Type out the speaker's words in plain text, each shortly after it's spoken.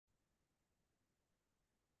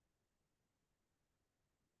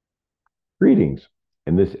Greetings.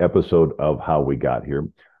 In this episode of How We Got Here,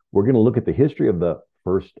 we're going to look at the history of the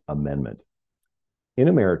First Amendment. In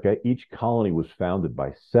America, each colony was founded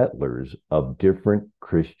by settlers of different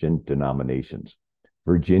Christian denominations.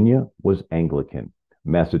 Virginia was Anglican.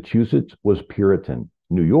 Massachusetts was Puritan.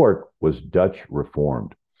 New York was Dutch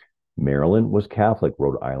Reformed. Maryland was Catholic.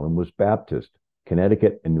 Rhode Island was Baptist.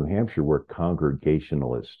 Connecticut and New Hampshire were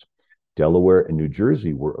Congregationalists. Delaware and New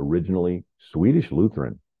Jersey were originally Swedish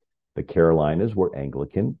Lutheran. The Carolinas were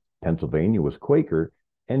Anglican, Pennsylvania was Quaker,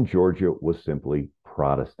 and Georgia was simply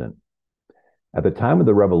Protestant. At the time of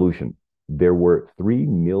the Revolution, there were 3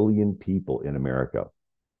 million people in America.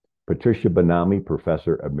 Patricia Benami,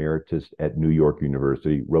 professor emeritus at New York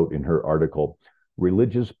University, wrote in her article,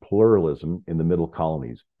 Religious Pluralism in the Middle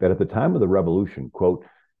Colonies, that at the time of the Revolution, quote,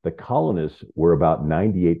 the colonists were about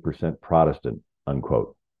 98% Protestant,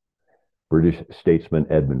 unquote. British statesman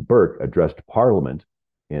Edmund Burke addressed Parliament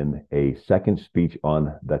in a second speech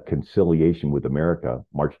on the conciliation with America,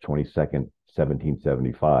 March 22nd,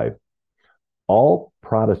 1775. All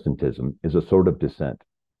Protestantism is a sort of dissent,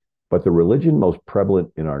 but the religion most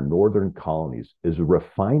prevalent in our northern colonies is a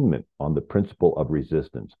refinement on the principle of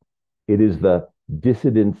resistance. It is the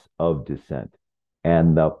dissidence of dissent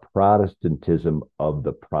and the Protestantism of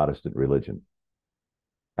the Protestant religion.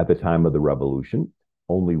 At the time of the Revolution,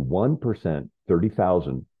 only 1%,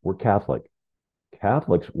 30,000, were Catholic.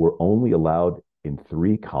 Catholics were only allowed in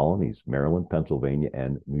 3 colonies, Maryland, Pennsylvania,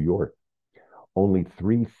 and New York. Only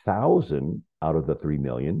 3,000 out of the 3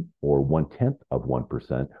 million, or 1/10 of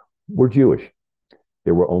 1%, were Jewish.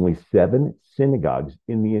 There were only 7 synagogues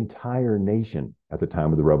in the entire nation at the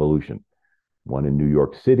time of the Revolution. One in New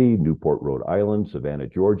York City, Newport, Rhode Island, Savannah,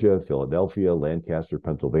 Georgia, Philadelphia, Lancaster,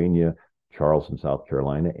 Pennsylvania, Charleston, South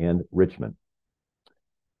Carolina, and Richmond.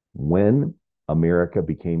 When America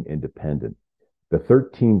became independent, the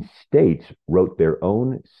 13 states wrote their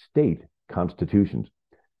own state constitutions.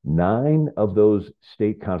 9 of those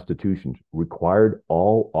state constitutions required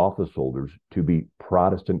all office holders to be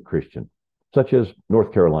Protestant Christian, such as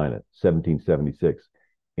North Carolina, 1776.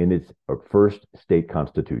 In its first state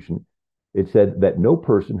constitution, it said that no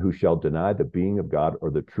person who shall deny the being of God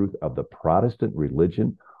or the truth of the Protestant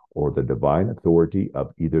religion or the divine authority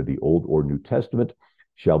of either the Old or New Testament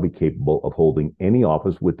shall be capable of holding any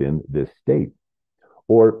office within this state.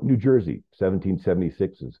 Or New Jersey,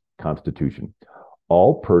 1776's Constitution.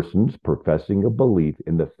 All persons professing a belief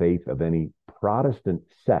in the faith of any Protestant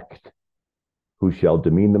sect who shall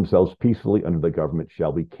demean themselves peacefully under the government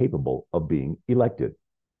shall be capable of being elected.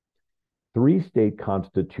 3 state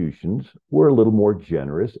constitutions were a little more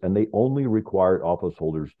generous, and they only required office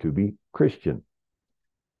holders to be Christian.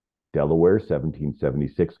 Delaware,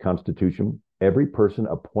 1776 Constitution, every person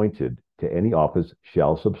appointed to any office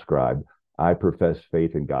shall subscribe, I profess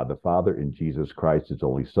faith in God the Father, in Jesus Christ, his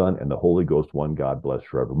only Son, and the Holy Ghost, one God, blessed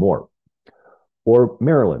forevermore. Or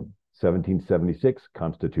Maryland, 1776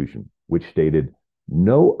 Constitution, which stated,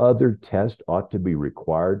 no other test ought to be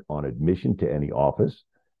required on admission to any office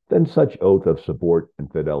than such oath of support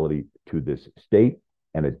and fidelity to this state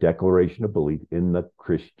and a declaration of belief in the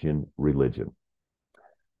Christian religion.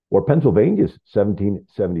 Or Pennsylvania's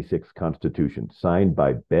 1776 Constitution, signed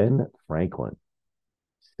by Ben Franklin,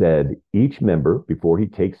 said each member, before he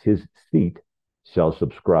takes his seat, shall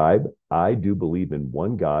subscribe, I do believe in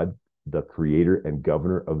one God, the creator and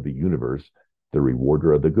governor of the universe, the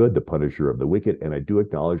rewarder of the good, the punisher of the wicked, and I do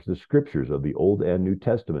acknowledge the scriptures of the Old and New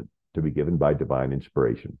Testament to be given by divine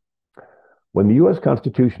inspiration. When the U.S.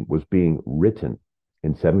 Constitution was being written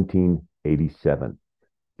in 1787,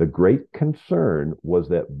 the great concern was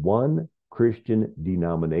that one Christian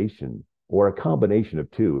denomination, or a combination of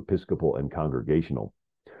 2, Episcopal and Congregational,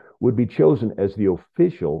 would be chosen as the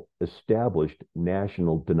official established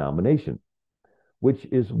national denomination, which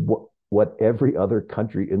is what every other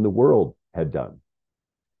country in the world had done.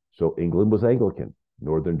 So England was Anglican,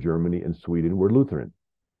 Northern Germany and Sweden were Lutheran,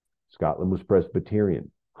 Scotland was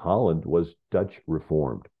Presbyterian, Holland was Dutch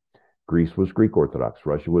Reformed, Greece was Greek Orthodox,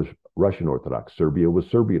 Russia was Russian Orthodox, Serbia was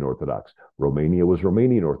Serbian Orthodox, Romania was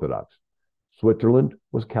Romanian Orthodox, Switzerland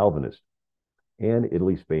was Calvinist, and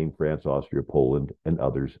Italy, Spain, France, Austria, Poland, and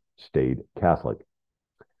others stayed Catholic.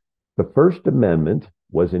 The First Amendment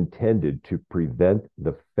was intended to prevent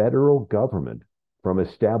the federal government from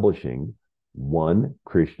establishing one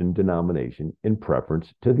Christian denomination in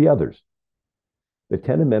preference to the others. The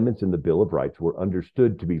 10 amendments in the Bill of Rights were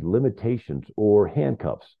understood to be limitations or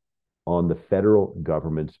handcuffs on the federal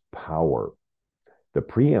government's power. The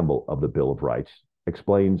preamble of the Bill of Rights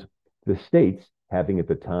explains the states having at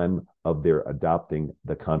the time of their adopting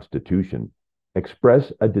the Constitution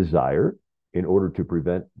express a desire in order to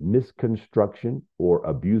prevent misconstruction or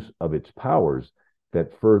abuse of its powers,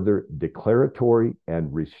 that further declaratory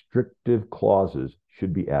and restrictive clauses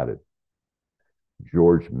should be added.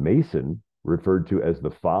 George Mason, referred to as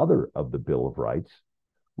the father of the Bill of Rights,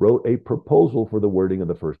 wrote a proposal for the wording of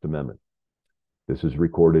the First Amendment. This is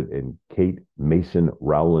recorded in Kate Mason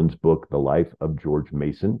Rowland's book, The Life of George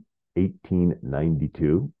Mason,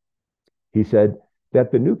 1892. He said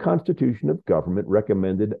that the new constitution of government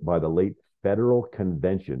recommended by the late Federal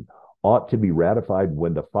Convention ought to be ratified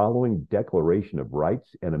when the following Declaration of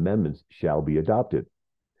Rights and Amendments shall be adopted.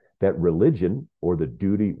 That religion, or the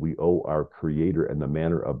duty we owe our Creator and the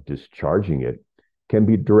manner of discharging it, can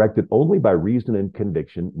be directed only by reason and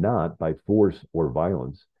conviction, not by force or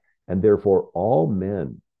violence, and therefore all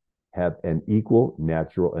men have an equal,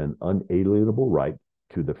 natural, and unalienable right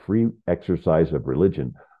to the free exercise of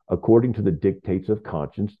religion according to the dictates of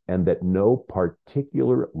conscience, and that no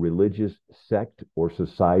particular religious sect or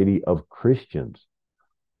society of Christians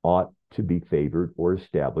ought to be favored or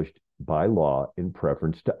established by law in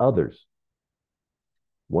preference to others.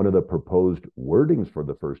 One of the proposed wordings for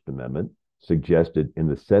the First Amendment, suggested in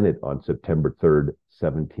the Senate on September 3rd,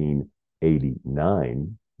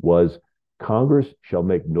 1789, was, Congress shall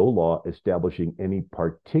make no law establishing any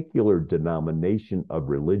particular denomination of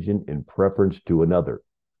religion in preference to another,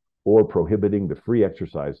 or prohibiting the free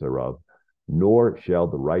exercise thereof, nor shall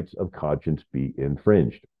the rights of conscience be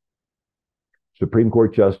infringed. Supreme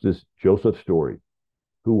Court Justice Joseph Story,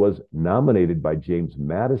 who was nominated by James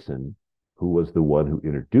Madison, who was the one who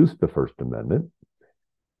introduced the First Amendment,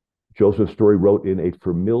 Joseph Story wrote in a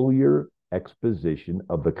familiar exposition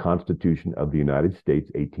of the Constitution of the United States,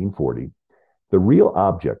 1840, the real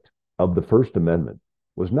object of the First Amendment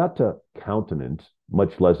was not to countenance,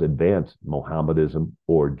 much less advance, Mohammedanism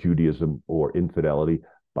or Judaism or infidelity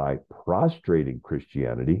by prostrating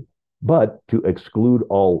Christianity, but to exclude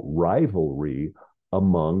all rivalry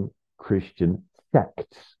among Christian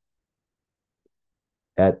sects.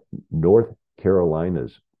 At North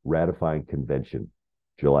Carolina's ratifying convention,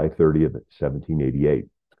 July 30th, 1788,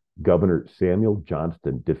 Governor Samuel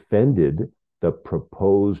Johnston defended the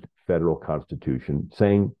proposed federal constitution,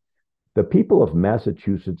 saying, the people of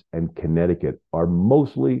Massachusetts and Connecticut are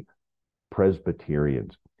mostly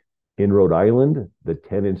Presbyterians. In Rhode Island, the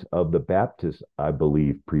tenets of the Baptists, I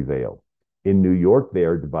believe, prevail. In New York, they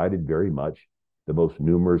are divided very much. The most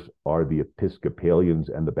numerous are the Episcopalians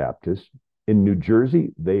and the Baptists. In New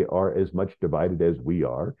Jersey, they are as much divided as we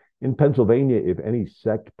are. In Pennsylvania, if any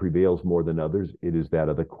sect prevails more than others, it is that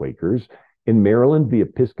of the Quakers. In Maryland, the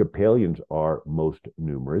Episcopalians are most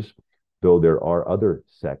numerous, though there are other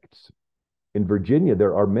sects. In Virginia,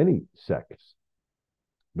 there are many sects.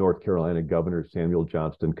 North Carolina Governor Samuel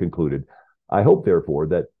Johnston concluded, I hope, therefore,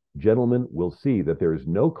 that gentlemen will see that there is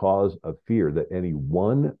no cause of fear that any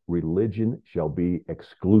one religion shall be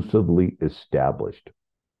exclusively established.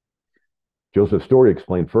 Joseph Story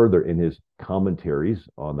explained further in his commentaries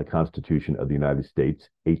on the Constitution of the United States,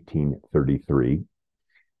 1833,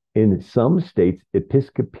 in some states,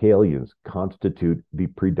 Episcopalians constitute the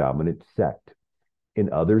predominant sect.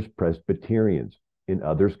 In others, Presbyterians. In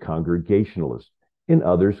others, Congregationalists. In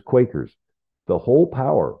others, Quakers. The whole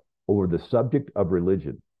power over the subject of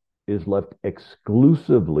religion is left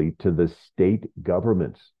exclusively to the state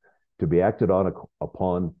governments to be acted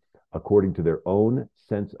upon according to their own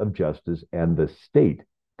sense of justice and the state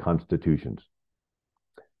constitutions.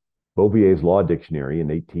 Bouvier's Law Dictionary in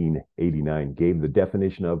 1889 gave the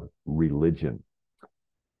definition of religion.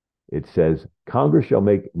 It says, Congress shall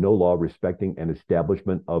make no law respecting an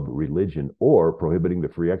establishment of religion or prohibiting the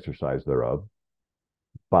free exercise thereof.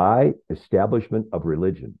 By establishment of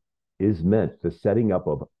religion is meant the setting up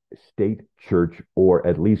of state church, or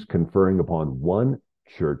at least conferring upon one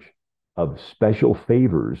church of special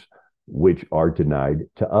favors which are denied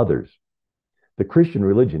to others. The Christian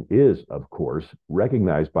religion is, of course,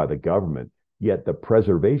 recognized by the government, yet the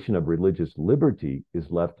preservation of religious liberty is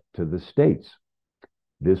left to the states.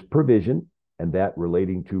 This provision and that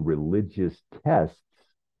relating to religious tests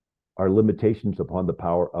are limitations upon the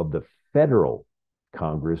power of the federal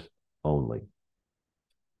Congress only.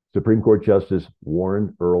 Supreme Court Justice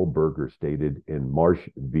Warren Earl Burger stated in Marsh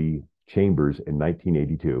v. Chambers in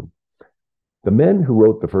 1982, the men who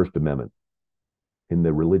wrote the First Amendment in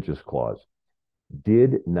the religious clause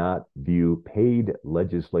did not view paid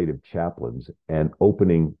legislative chaplains and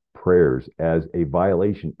opening prayers as a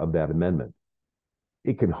violation of that amendment.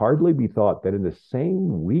 It can hardly be thought that in the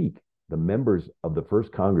same week the members of the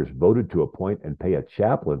first Congress voted to appoint and pay a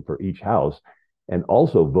chaplain for each house and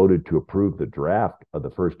also voted to approve the draft of the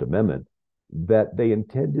First Amendment, that they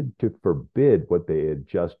intended to forbid what they had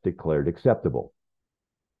just declared acceptable.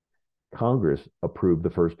 Congress approved the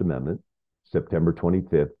First Amendment September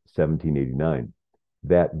 25th, 1789.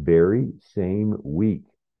 That very same week,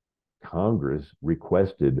 Congress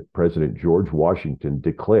requested President George Washington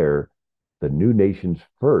declare the new nation's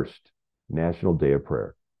first National Day of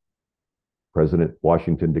Prayer. President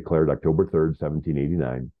Washington declared October 3rd,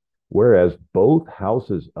 1789, whereas both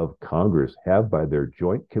houses of Congress have, by their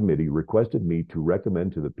joint committee, requested me to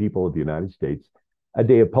recommend to the people of the United States a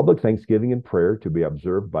day of public thanksgiving and prayer to be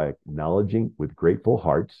observed by acknowledging with grateful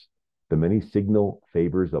hearts the many signal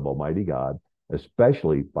favors of Almighty God,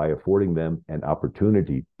 especially by affording them an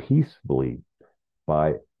opportunity peacefully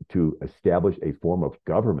to establish a form of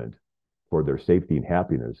government for their safety and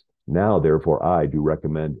happiness. Now, therefore, I do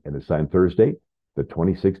recommend and assign Thursday, the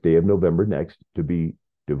 26th day of November next, to be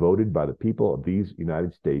devoted by the people of these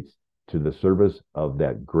United States to the service of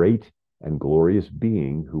that great and glorious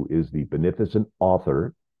being who is the beneficent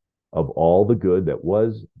author of all the good that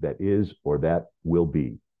was, that is, or that will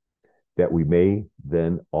be, that we may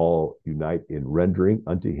then all unite in rendering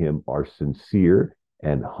unto him our sincere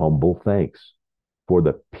and humble thanks for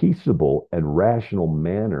the peaceable and rational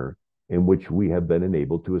manner in which we have been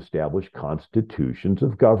enabled to establish constitutions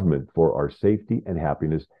of government for our safety and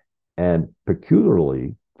happiness, and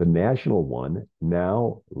peculiarly the national one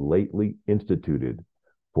now lately instituted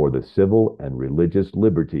for the civil and religious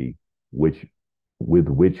liberty with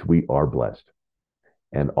which we are blessed.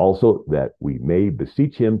 And also that we may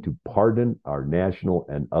beseech him to pardon our national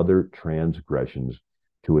and other transgressions,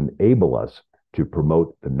 to enable us to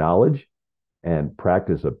promote the knowledge and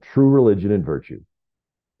practice of true religion and virtue.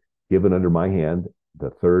 Given under my hand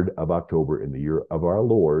the 3rd of October in the year of our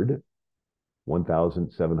Lord,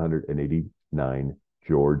 1789,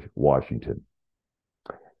 George Washington.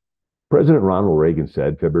 President Ronald Reagan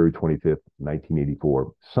said, February 25th,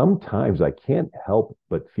 1984, sometimes I can't help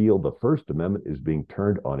but feel the First Amendment is being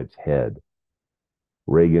turned on its head.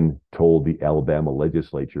 Reagan told the Alabama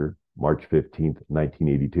legislature, March 15th,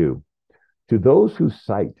 1982, to those who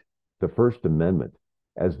cite the First Amendment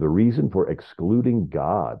as the reason for excluding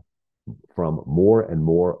God from more and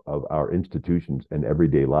more of our institutions and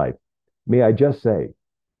everyday life, may I just say,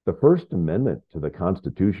 the First Amendment to the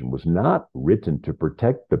Constitution was not written to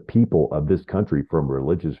protect the people of this country from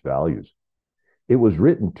religious values. It was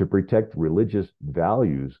written to protect religious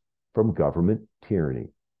values from government tyranny.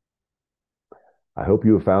 I hope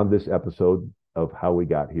you have found this episode of How We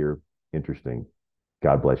Got Here interesting.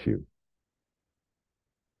 God bless you.